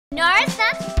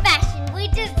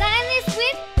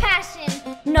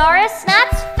Norris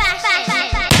Naz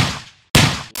Fashion.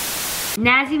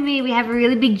 Naz and me, we have a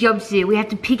really big job to do. We have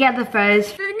to pick out the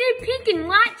photos For the new pink and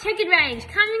white checkered range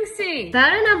coming soon.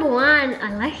 Photo number 1.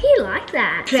 I like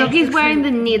that. Sockie's wearing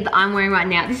the knit that I'm wearing right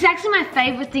now. This is actually my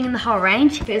favorite thing in the whole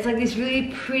range. There's like this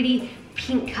really pretty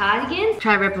pink cardigan.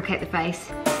 Try to replicate the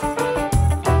face.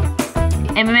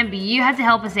 And remember, you have to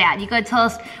help us out. You gotta tell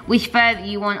us which photo that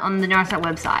you want on the Norris Naz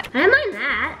website. I don't mind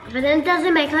that, but then it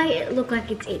doesn't make it look like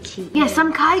it's itchy. Yeah,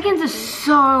 some cardigans are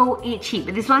so itchy,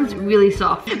 but this one's really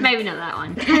soft. Maybe not that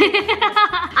one.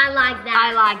 I like that.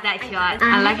 I like that shot.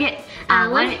 I like it. I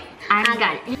want it. I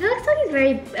got it. I feel like Sockie's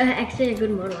very actually a good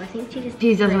model. I think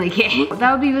she doesn't really care.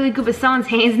 That would be really good, but someone's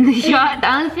hands in the shot.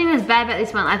 The only thing that's bad about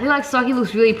this one, I feel like Sockie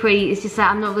looks really pretty. It's just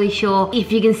that I'm not really sure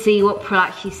if you can see what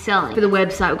product she's selling. For the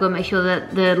website, we've got to make sure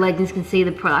that the leggings can see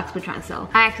the products we're trying to sell.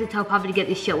 I actually told Papa to get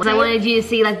this shot. I wanted you to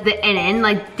see like the NN,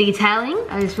 like detailing.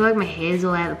 I just feel like my hair's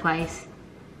all out of place.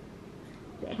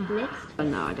 Next. Oh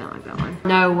no, I don't like that one.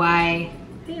 No way.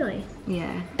 Really?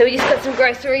 Yeah. So we just got some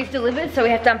groceries delivered, so we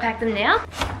have to unpack them now.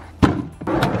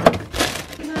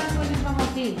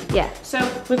 Yeah. So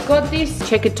we've got this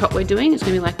checkered top we're doing. It's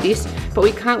going to be like this, but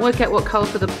we can't work out what colour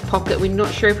for the pocket. We're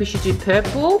not sure if we should do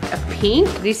purple, a pink.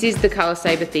 This is the colour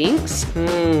Sabre thinks.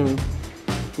 You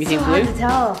think blue? Hard to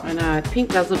tell. I know.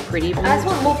 Pink does look pretty. I just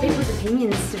want more people's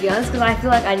opinions, to be honest, because I feel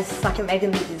like I just suck at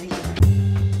making big decisions.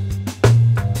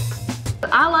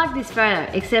 I like this photo,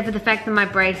 except for the fact that my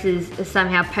braces are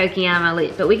somehow poking out of my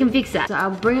lip, but we can fix that. So I'll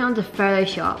bring it onto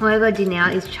Photoshop. What I gotta do now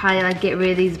is try to like get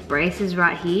rid of these braces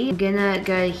right here. I'm gonna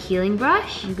go to healing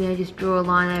brush. I'm gonna just draw a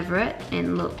line over it,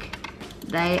 and look,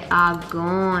 they are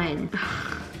gone.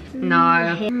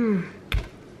 No.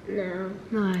 No.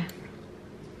 No.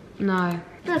 No.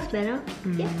 That's better.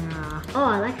 Nah. Oh,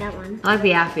 I like that one. I like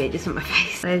the outfit, just on my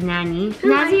face. There's Nanny.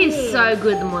 Nazzy is so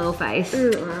good, the model face.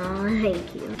 Oh,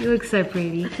 thank you. You look so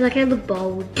pretty. I feel like I look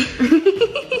bold.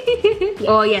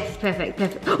 Oh yes, perfect,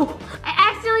 perfect. Oh, I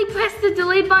accidentally pressed the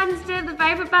delete button instead of the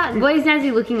favorite button. What is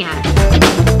Nazzy looking at?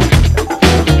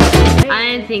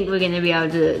 I don't think we're going to be able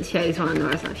to show this one on the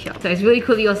Norris Naz shop. So it's really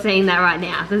cool that you're seeing that right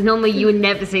now, because normally you would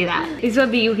never see that. This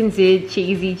would be considered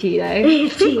cheesy Cheeto.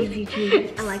 Cheesy.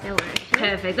 I like that one actually.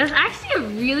 Perfect. That's actually a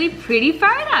really pretty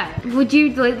photo. Would you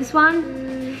delete this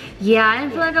one? Yeah, I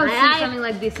didn't feel like I would see something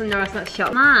like this on the Norris Naz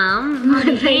shop. Mom, my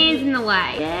hand's in the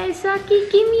way. Yeah, Sockie,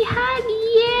 give me a hug,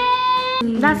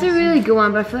 yeah. That's a really good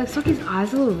one, but I feel like Sockie's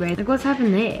eyes are a little red. Like, what's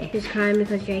happened there? She's crying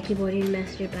because Jakey boy didn't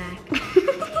mess her back.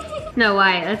 No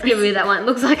way, let's get rid of that one. It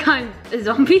looks like I'm a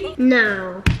zombie.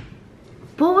 No.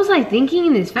 What was I thinking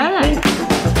in this photo?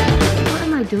 What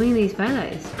am I doing in these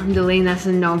photos? I'm deleting that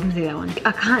so no one can see that one.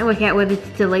 I can't work out whether to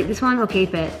delete this one or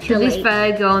keep it. Should this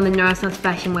photo go on the Norris Naz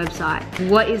fashion website?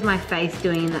 What is my face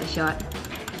doing in that shot?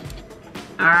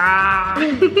 Ah.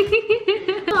 Don't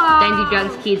do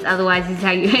drugs, kids, otherwise this is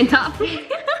how you end up.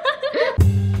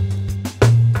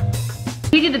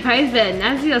 Who did the pose then?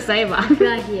 Nazzy or Sabre? I feel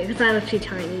like you, because I look too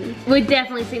tiny. We're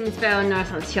definitely seeing this photo on Norris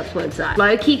Naz shop's website.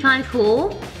 Low key kind of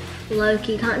cool. Low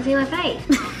key, can't see my face.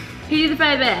 Who did the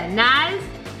photo better, Naz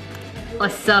or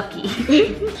Sockie?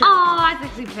 Oh, that's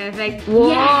actually perfect.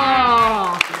 Whoa.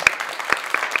 Yeah.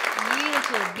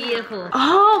 Beautiful, beautiful.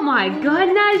 Oh my god,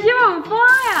 Naz, you're on fire.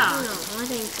 Oh, I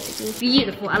think so.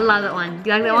 Beautiful, I love that one. Do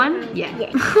you like that one? Yeah.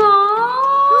 Yeah.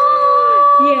 Oh.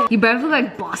 Yeah. You both look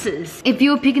like bosses. If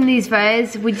you were picking these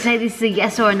photos, would you say this is a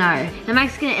yes or a no? I'm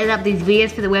actually gonna edit up these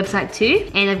videos for the website too,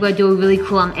 and I've got to do a really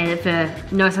cool edit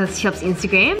for Norris Naz shop's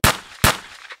Instagram.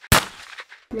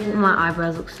 No. My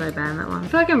eyebrows look so bad on that one. I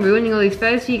feel like I'm ruining all these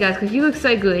photos for you guys because you look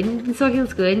so good and Sockie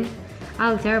looks good.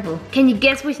 I look terrible. Can you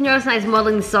guess which Norris Naz is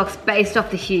modeling the socks based off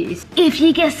the shoes? If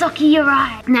you guess Sockie, you're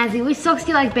right. Nazzy, which socks do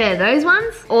you like better? Those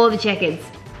ones or the checkers?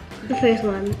 The first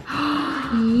one.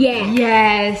 Yeah.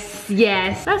 Yes,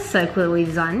 yes. That's so cool that we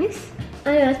designed this.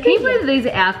 Oh, that's Can you believe that these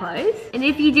are our clothes? And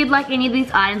if you did like any of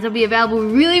these items, they'll be available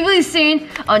really, really soon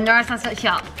on Norris Naz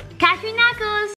shop. Catch me now.